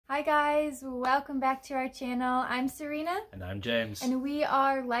Hi guys, welcome back to our channel. I'm Serena. And I'm James. And we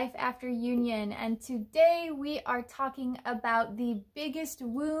are Life After Union. And today we are talking about the biggest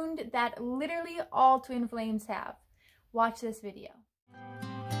wound that literally all twin flames have. Watch this video.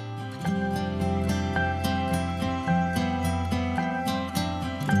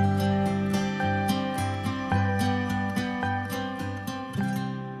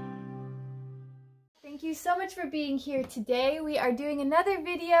 Thank you so much for being here today. We are doing another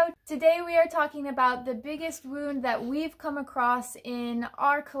video. Today we are talking about the biggest wound that we've come across in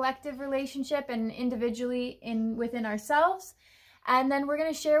our collective relationship and individually within ourselves. And then we're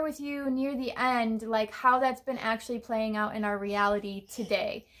going to share with you near the end like how that's been actually playing out in our reality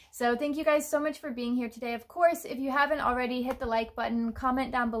today. So thank you guys so much for being here today. Of course, if you haven't already, hit the like button,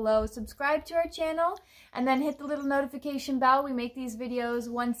 comment down below, subscribe to our channel, and then hit the little notification bell. We make these videos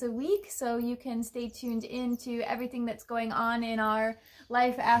once a week, so you can stay tuned in to everything that's going on in our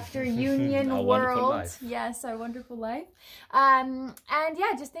Life After Union world. Yes, our wonderful life. And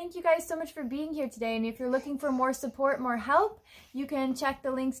yeah, just thank you guys so much for being here today. And if you're looking for more support, more help, you can check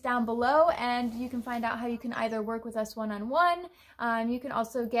the links down below and you can find out how you can either work with us one-on-one. You can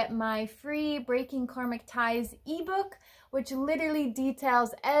also get my free Breaking Karmic Ties ebook, which literally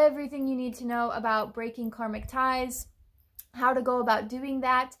details everything you need to know about breaking karmic ties, how to go about doing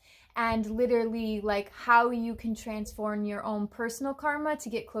that, and literally like how you can transform your own personal karma to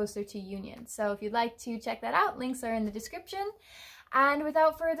get closer to union. So if you'd like to check that out, links are in the description. And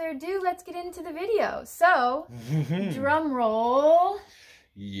without further ado, let's get into the video. So, drum roll.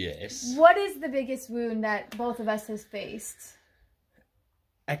 Yes. What is the biggest wound that both of us has faced?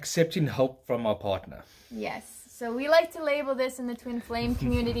 Accepting help from our partner. Yes. So we like to label this in the twin flame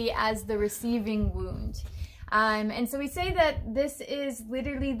community as the receiving wound. And so we say that this is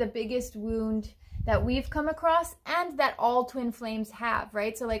literally the biggest wound that we've come across and that all twin flames have,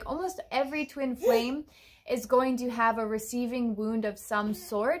 right? So like almost every twin flame is going to have a receiving wound of some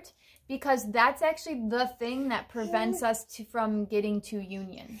sort, because that's actually the thing that prevents us from getting to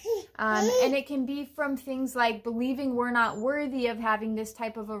union. And it can be from things like believing we're not worthy of having this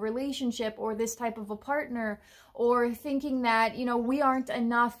type of a relationship or this type of a partner, or thinking that, you know, we aren't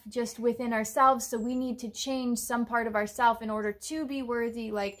enough just within ourselves, so we need to change some part of ourselves in order to be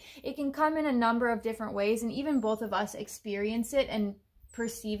worthy. Like, it can come in a number of different ways, and even both of us experience it and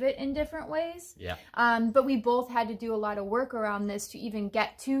perceive it in different ways. Yeah. But we both had to do a lot of work around this to even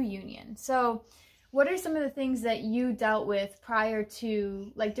get to union. So what are some of the things that you dealt with prior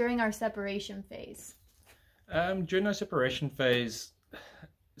to, like, during our separation phase? During our separation phase,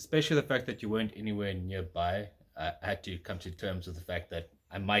 especially the fact that you weren't anywhere nearby, I had to come to terms with the fact that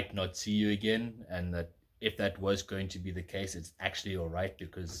I might not see you again, and that if that was going to be the case, it's actually all right,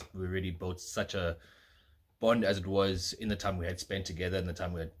 because we already built such a bond as it was in the time we had spent together and the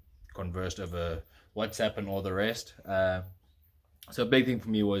time we had conversed over WhatsApp and all the rest. So a big thing for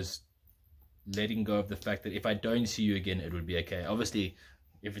me was letting go of the fact that if I don't see you again, it would be okay. Obviously,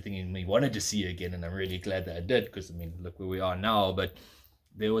 everything in me wanted to see you again, and I'm really glad that I did, because I mean, look where we are now. But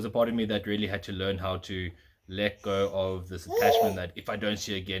there was a part of me that really had to learn how to let go of this attachment that if I don't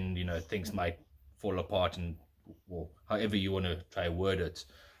see you again, you know, things might fall apart, and or however you want to try to word it.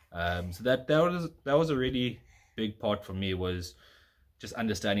 So that was a really big part for me, was just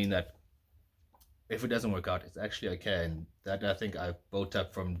understanding that if it doesn't work out, it's actually okay. And that, I think, I've built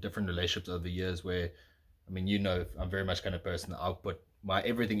up from different relationships over the years, where, I mean, you know, I'm very much kind of person that I'll put my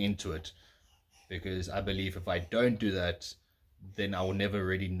everything into it, because I believe if I don't do that, then I will never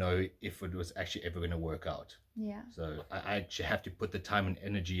really know if it was actually ever going to work out. Yeah. So I actually have to put the time and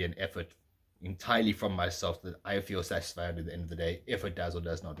energy and effort entirely from myself, that I feel satisfied at the end of the day if it does or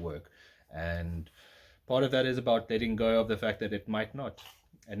does not work. And part of that is about letting go of the fact that it might not.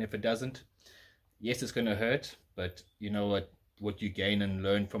 And if it doesn't, yes, it's going to hurt, but you know what you gain and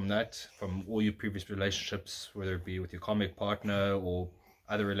learn from that, from all your previous relationships, whether it be with your karmic partner or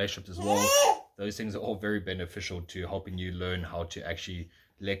other relationships as well, those things are all very beneficial to helping you learn how to actually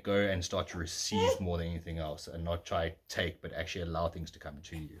let go and start to receive more than anything else, and not try take, but actually allow things to come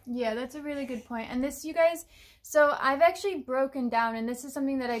to you. Yeah, that's a really good point. And this, you guys, so I've actually broken down, and this is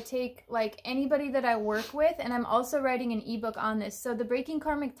something that I take like anybody that I work with, and I'm also writing an ebook on this. So the Breaking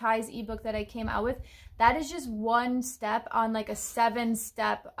Karmic Ties ebook that I came out with, that is just one step on like a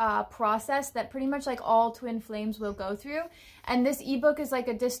 7-step process that pretty much like all twin flames will go through. And this ebook is like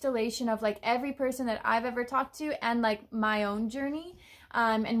a distillation of like every person that I've ever talked to, and like my own journey.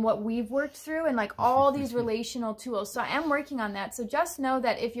 And what we've worked through, and like all these relational tools. So I am working on that. So just know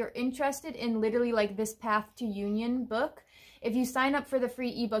that if you're interested in literally like this Path to Union book, if you sign up for the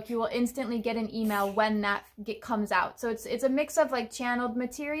free ebook, you will instantly get an email when that comes out. So it's a mix of like channeled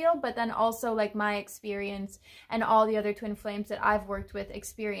material, but then also like my experience and all the other twin flames that I've worked with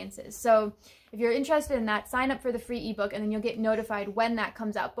experiences. So if you're interested in that, sign up for the free ebook and then you'll get notified when that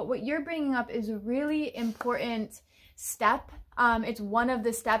comes out. But what you're bringing up is a really important step. It's one of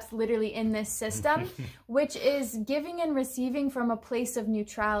the steps literally in this system, which is giving and receiving from a place of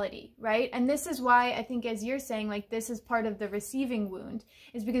neutrality, right? And this is why I think, as you're saying, like this is part of the receiving wound,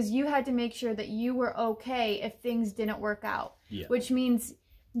 is because you had to make sure that you were okay if things didn't work out, which means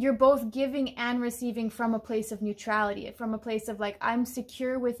you're both giving and receiving from a place of neutrality, from a place of like, I'm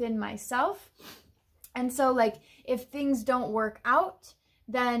secure within myself. And so like, if things don't work out,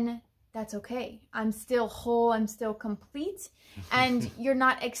 then that's okay. I'm still whole, I'm still complete, and you're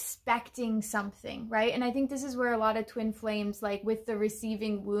not expecting something, right? And I think this is where a lot of twin flames, like with the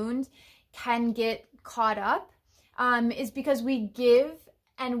receiving wound, can get caught up, is because we give,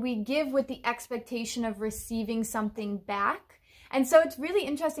 and we give with the expectation of receiving something back. And so it's really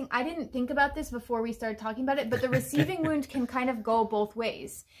interesting. I didn't think about this before we started talking about it, but the receiving wound can kind of go both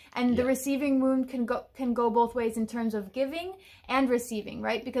ways. And the receiving wound can go both ways in terms of giving and receiving,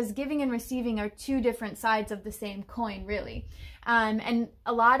 right? Because giving and receiving are two different sides of the same coin, really. And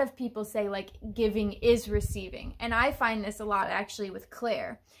a lot of people say like giving is receiving. And I find this a lot actually with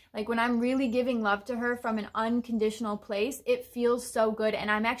Claire. Like when I'm really giving love to her from an unconditional place, it feels so good. And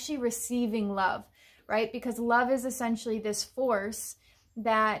I'm actually receiving love. Right? Because love is essentially this force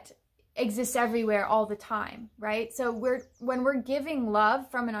that exists everywhere all the time, right? So when we're giving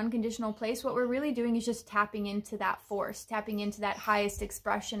love from an unconditional place, what we're really doing is just tapping into that force, tapping into that highest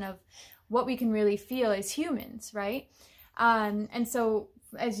expression of what we can really feel as humans, right? And so,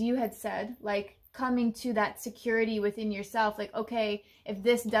 as you had said, like coming to that security within yourself, like, okay, if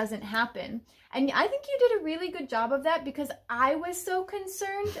this doesn't happen. And I think you did a really good job of that, because I was so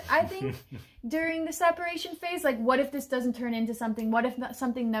concerned, I think, during the separation phase, like, what if this doesn't turn into something? What if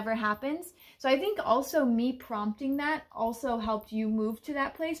something never happens? So I think also me prompting that also helped you move to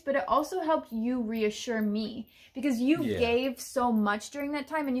that place, but it also helped you reassure me, because you gave so much during that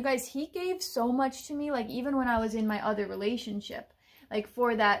time. And you guys, he gave so much to me, like, even when I was in my other relationship, like,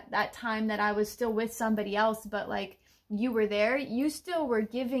 for that time that I was still with somebody else, but, like, you were there, you still were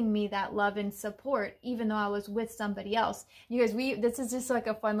giving me that love and support, even though I was with somebody else. You guys, this is just like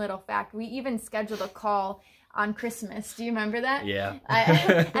a fun little fact. We even scheduled a call on Christmas. Do you remember that? Yeah.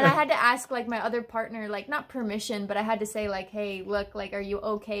 And I had to ask like my other partner, like not permission, but I had to say like, hey, look, like, are you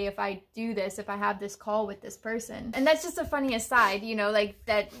okay if I do this, if I have this call with this person? And that's just a funny aside, you know, like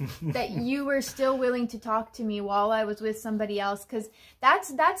that you were still willing to talk to me while I was with somebody else, because that's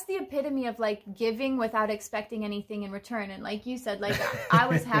the epitome of like giving without expecting anything in return. And like you said, like I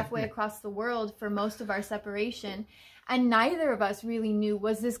was halfway across the world for most of our separation, and neither of us really knew,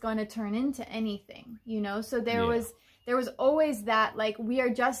 was this going to turn into anything, you know? So there was always that, like, we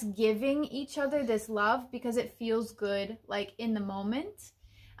are just giving each other this love because it feels good, like, in the moment.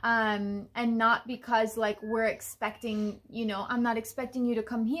 And not because, like, we're expecting, you know, I'm not expecting you to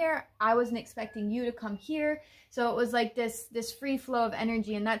come here. I wasn't expecting you to come here. So it was like this free flow of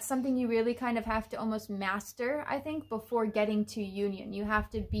energy. And that's something you really kind of have to almost master, I think, before getting to union. You have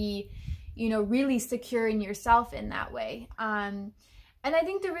to be, you know, really secure in yourself in that way. And I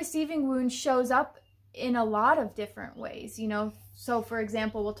think the receiving wound shows up in a lot of different ways, you know. So for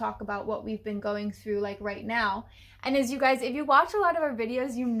example, we'll talk about what we've been going through like right now. And as you guys, if you watch a lot of our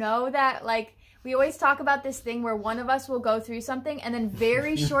videos, you know that like we always talk about this thing where one of us will go through something and then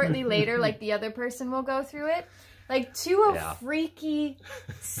very shortly later, like the other person will go through it, like to a freaky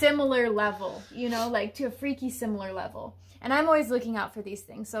similar level, you know, like to a freaky similar level. And I'm always looking out for these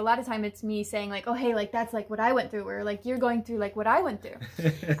things. So a lot of time it's me saying like, oh, hey, like that's like what I went through, or like you're going through like what I went through.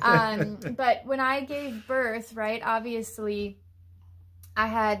 But when I gave birth, right, obviously I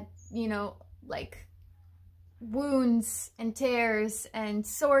had, you know, like wounds and tears and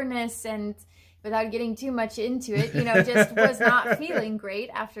soreness, and without getting too much into it, you know, just was not feeling great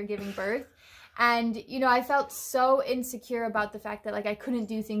after giving birth. And, you know, I felt so insecure about the fact that like I couldn't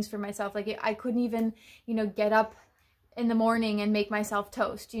do things for myself. Like I couldn't even, you know, get up in the morning and make myself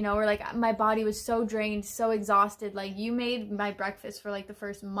toast, you know, or like my body was so drained, so exhausted. Like you made my breakfast for like the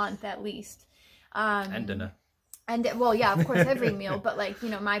first month at least. And dinner. And well, yeah, of course, every meal, but like, you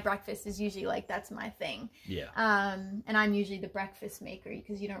know, my breakfast is usually like, that's my thing. Yeah. And I'm usually the breakfast maker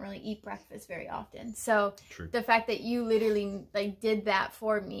because you don't really eat breakfast very often. So True. The fact that you literally like did that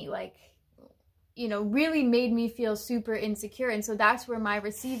for me, like, you know, really made me feel super insecure. And so that's where my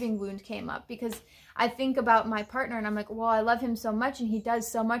receiving wound came up, because I think about my partner and I'm like, well, I love him so much and he does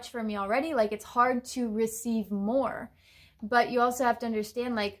so much for me already. Like it's hard to receive more. But you also have to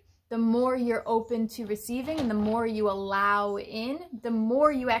understand, like, the more you're open to receiving and the more you allow in, the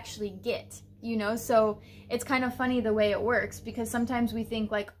more you actually get, you know? So it's kind of funny the way it works, because sometimes we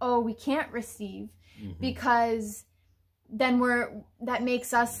think like, oh, we can't receive because then that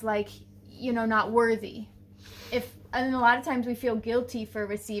makes us like, you know, not worthy. And a lot of times we feel guilty for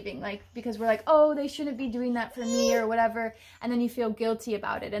receiving, like, because we're like, oh, they shouldn't be doing that for me or whatever. And then you feel guilty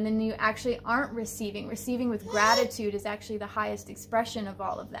about it. And then you actually aren't receiving. Receiving with gratitude is actually the highest expression of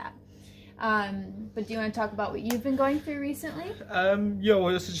all of that. But do you want to talk about what you've been going through recently? Yeah,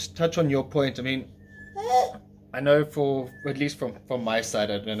 well, just touch on your point. I mean, I know at least from my side,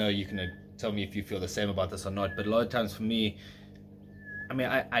 I don't know, you can tell me if you feel the same about this or not, but a lot of times for me, I mean,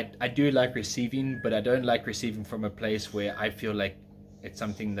 I do like receiving, but I don't like receiving from a place where I feel like it's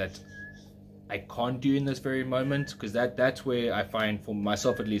something that I can't do in this very moment, because that's where I find, for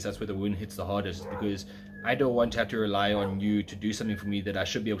myself at least, that's where the wound hits the hardest, because I don't want to have to rely on you to do something for me that I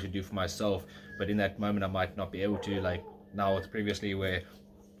should be able to do for myself, but in that moment I might not be able to, like now with previously where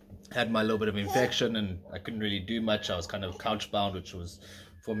I had my little bit of infection and I couldn't really do much. I was kind of couch bound, which was,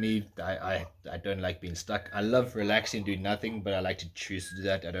 for me, I don't like being stuck. I love relaxing and doing nothing, but I like to choose to do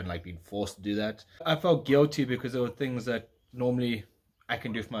that. I don't like being forced to do that. I felt guilty because there were things that normally I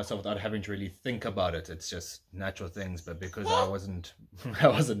can do for myself without having to really think about it. It's just natural things, but because I wasn't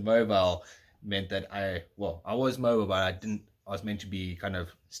mobile, meant that I was mobile, but I was meant to be kind of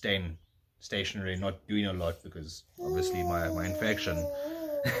staying stationary, not doing a lot, because obviously my infection.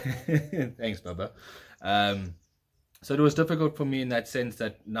 Thanks, Bubba. So it was difficult for me in that sense,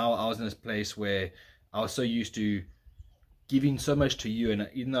 that now I was in this place where I was so used to giving so much to you, and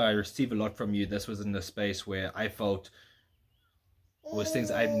even though I receive a lot from you, this was in the space where I felt was things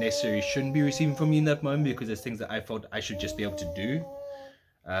I necessarily shouldn't be receiving from you in that moment, because there's things that I felt I should just be able to do.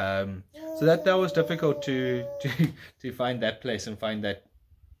 So that was difficult to find that place and find that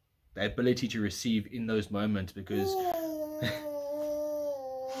ability to receive in those moments, because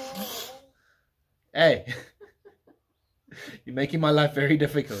hey, you're making my life very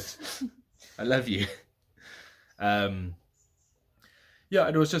difficult. I love you. Yeah,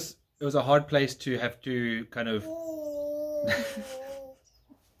 it was a hard place to have to kind of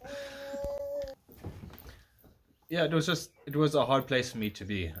yeah, it was a hard place for me to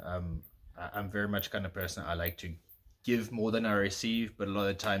be. I'm very much kind of person, I like to give more than I receive, but a lot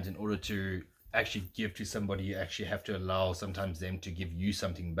of times in order to actually give to somebody, you actually have to allow sometimes them to give you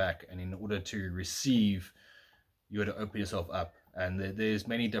something back, and in order to receive, you got to open yourself up. And there's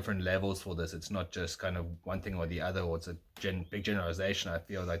many different levels for this. It's not just kind of one thing or the other, or it's a big generalization. I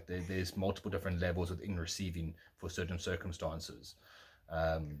feel like there's multiple different levels within receiving for certain circumstances.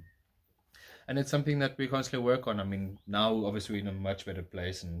 And it's something that we constantly work on. I mean, now obviously we're in a much better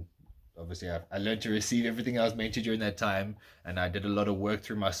place, and obviously I learned to receive everything I was meant to during that time, and I did a lot of work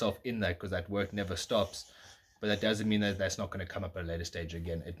through myself in that, because that work never stops. But that doesn't mean that that's not going to come up at a later stage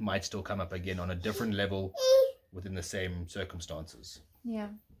again. It might still come up again on a different level within the same circumstances. Yeah.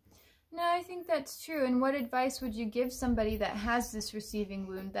 No, I think that's true. And what advice would you give somebody that has this receiving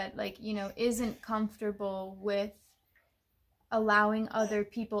wound, that, like, you know, isn't comfortable with allowing other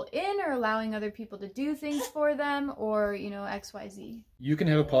people in, or allowing other people to do things for them, or, you know, XYZ? You can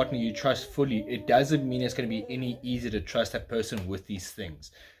have a partner you trust fully. It doesn't mean it's going to be any easier to trust that person with these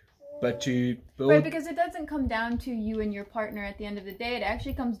things. But to build... Right, because it doesn't come down to you and your partner at the end of the day. It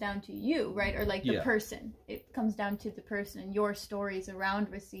actually comes down to you, right? Or like the person. It comes down to the person and your stories around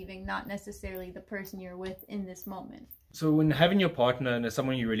receiving, not necessarily the person you're with in this moment. So when having your partner and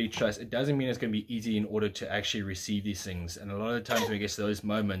someone you really trust, it doesn't mean it's going to be easy in order to actually receive these things. And a lot of the times when it gets to those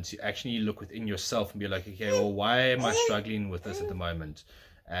moments, you actually look within yourself and be like, okay, well, why am I struggling with this at the moment?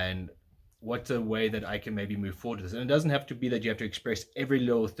 And what's a way that I can maybe move forward with this? And it doesn't have to be that you have to express every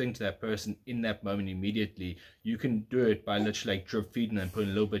little thing to that person in that moment immediately. You can do it by literally like drip feeding and putting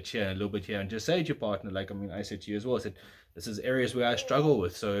a little bit here and a little bit here, and just say to your partner, like, I mean, I said to you as well, I said, this is areas where I struggle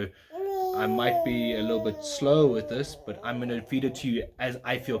with, so I might be a little bit slow with this, but I'm going to feed it to you as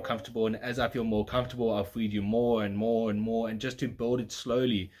I feel comfortable, and as I feel more comfortable, I'll feed you more and more and more, and just to build it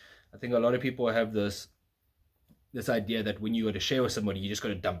slowly. I think a lot of people have this idea that when you go to share with somebody, you just got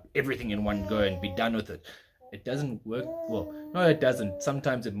to dump everything in one go and be done with it. It doesn't work. Well, no, it doesn't.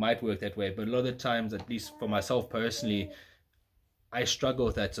 Sometimes it might work that way, but a lot of the times, at least for myself personally, I struggle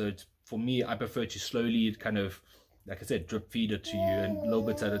with that. So it's, for me, I prefer to slowly kind of, like I said, drip feed it to you and little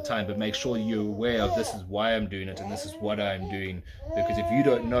bits at a time, but make sure you're aware of, this is why I'm doing it and this is what I'm doing. Because if you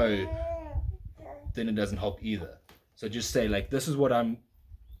don't know, then it doesn't help either. So just say, like, this is what I'm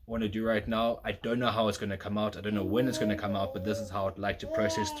want to do right now. I don't know how it's going to come out. I don't know when it's going to come out, but this is how I'd like to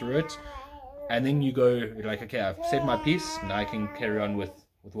process through it. and then you go like, okay, I've said my piece, now I can carry on with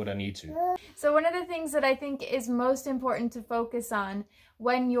what I need to. So one of the things that I think is most important to focus on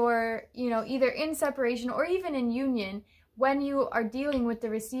when you're, either in separation or even in union, when you are dealing with the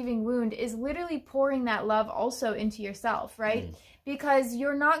receiving wound, is literally pouring that love also into yourself, right? Because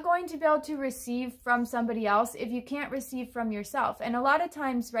you're not going to be able to receive from somebody else if you can't receive from yourself. And a lot of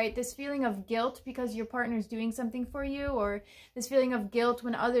times, right, this feeling of guilt because your partner's doing something for you, or this feeling of guilt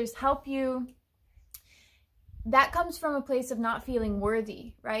when others help you, that comes from a place of not feeling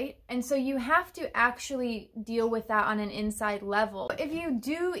worthy, right? And so you have to actually deal with that on an inside level. If you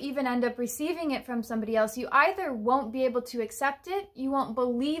do even end up receiving it from somebody else, you either won't be able to accept it, you won't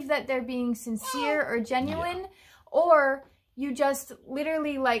believe that they're being sincere or genuine, or you just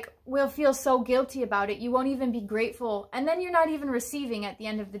literally will feel so guilty about it, you won't even be grateful, and then you're not even receiving at the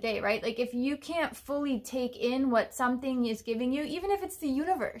end of the day, right? Like, if you can't fully take in what something is giving you, even if it's the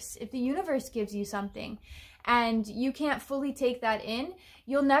universe, if the universe gives you something, and you can't fully take that in,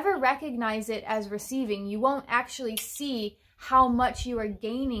 you'll never recognize it as receiving. You won't actually see how much you are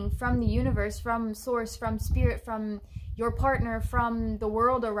gaining from the universe, from source, from spirit, from your partner, from the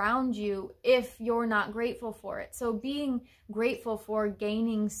world around you, if you're not grateful for it. So being grateful for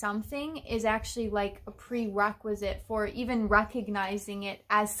gaining something is actually like a prerequisite for even recognizing it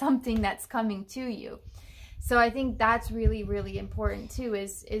as something that's coming to you. So I think that's really, really important too,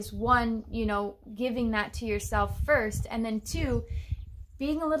 is one, giving that to yourself first, and then two,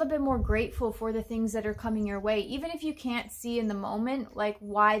 being a little bit more grateful for the things that are coming your way. Even if you can't see in the moment, like,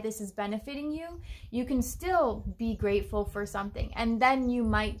 why this is benefiting you, you can still be grateful for something. And then you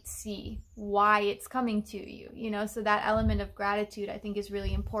might see why it's coming to you, so that element of gratitude, I think, is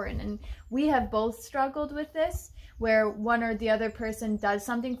really important. And we have both struggled with this, where one or the other person does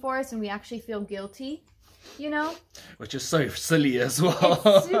something for us and we actually feel guilty. Which is so silly as well.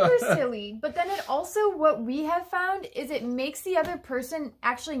 It's super silly. But then it also, what we have found is it makes the other person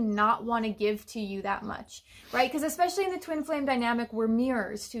actually not want to give to you that much, right? Because especially in the twin flame dynamic, we're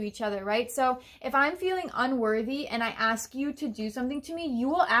mirrors to each other, right? So if I'm feeling unworthy and I ask you to do something to me, you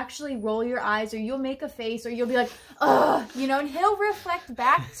will actually roll your eyes, or you'll make a face, or you'll be like, ugh, and he'll reflect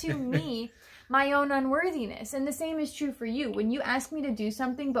back to me my own unworthiness. And the same is true for you. When you ask me to do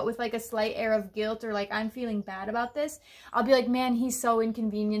something, but with like a slight air of guilt, or like, I'm feeling bad about this, I'll be like, man, he's so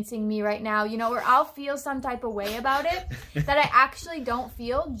inconveniencing me right now, or I'll feel some type of way about it that I actually don't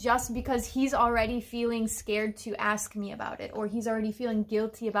feel, just because he's already feeling scared to ask me about it, or he's already feeling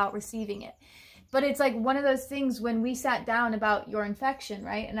guilty about receiving it. But it's like one of those things when we sat down about your infection,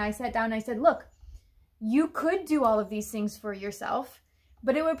 right? And I sat down and I said, look, you could do all of these things for yourself,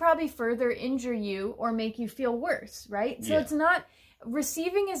 but it would probably further injure you or make you feel worse, right? So it's not,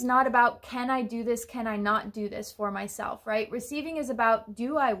 receiving is not about, can I do this, can I not do this for myself, right? Receiving is about,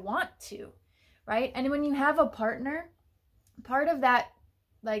 do I want to, right? And when you have a partner, part of that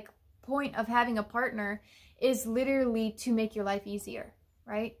point of having a partner is literally to make your life easier,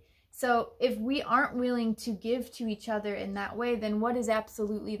 right? So if we aren't willing to give to each other in that way, then what is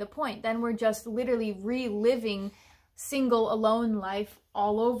absolutely the point? Then we're just literally reliving single alone life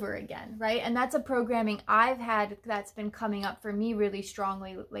all over again, right? And that's a programming I've had that's been coming up for me really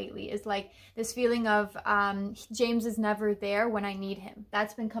strongly lately, is like this feeling of James is never there when I need him.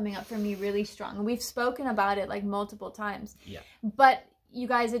 That's been coming up for me really strong, and we've spoken about it like multiple times. But you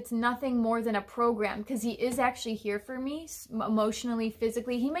guys, it's nothing more than a program, because he is actually here for me emotionally,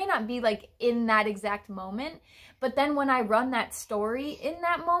 physically. He may not be like in that exact moment, but then when I run that story in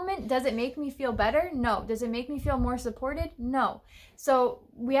that moment, does it make me feel better? No. Does it make me feel more supported? No. So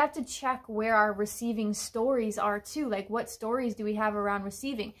we have to check where our receiving stories are too. Like, what stories do we have around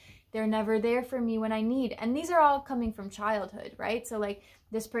receiving? They're never there for me when I need. And these are all coming from childhood, right? So like,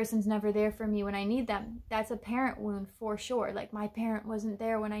 this person's never there for me when I need them. That's a parent wound for sure. Like, my parent wasn't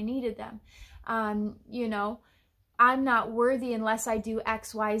there when I needed them. I'm not worthy unless I do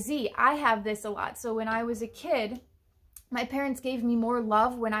X, Y, Z. I have this a lot. So when I was a kid, my parents gave me more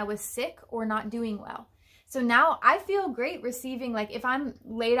love when I was sick or not doing well. So now I feel great receiving, like if I'm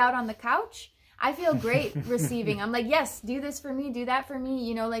laid out on the couch, I feel great receiving. I'm like, yes, do this for me, do that for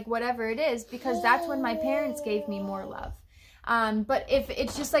me, like whatever it is, because that's when my parents gave me more love. But if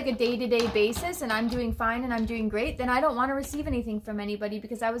it's just like a day-to-day basis and I'm doing fine and I'm doing great, then I don't want to receive anything from anybody,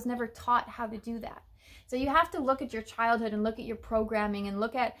 because I was never taught how to do that. So you have to look at your childhood and look at your programming and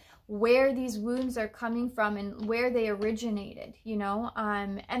look at where these wounds are coming from and where they originated,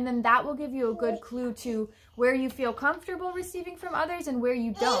 and then that will give you a good clue to where you feel comfortable receiving from others and where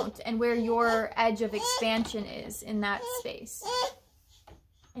you don't, and where your edge of expansion is in that space.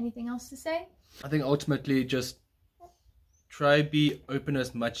 Anything else to say? I think ultimately just try be open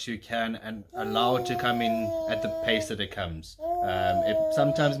as much as you can and allow it to come in at the pace that it comes. It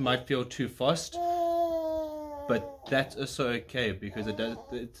sometimes might feel too fast, but that's also okay, because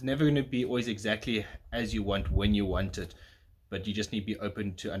it's never going to be always exactly as you want when you want it. But you just need to be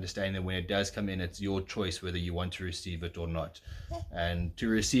open to understanding that when it does come in, it's your choice whether you want to receive it or not. And to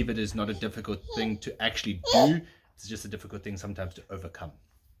receive it is not a difficult thing to actually do. It's just a difficult thing sometimes to overcome.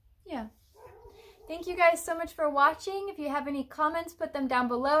 Yeah. Thank you guys so much for watching. If you have any comments, put them down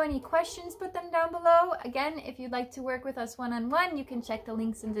below. Any questions, put them down below. Again, if you'd like to work with us one-on-one, you can check the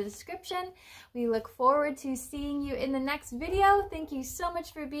links in the description. We look forward to seeing you in the next video. Thank you so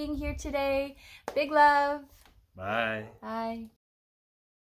much for being here today. Big love. Bye. Bye.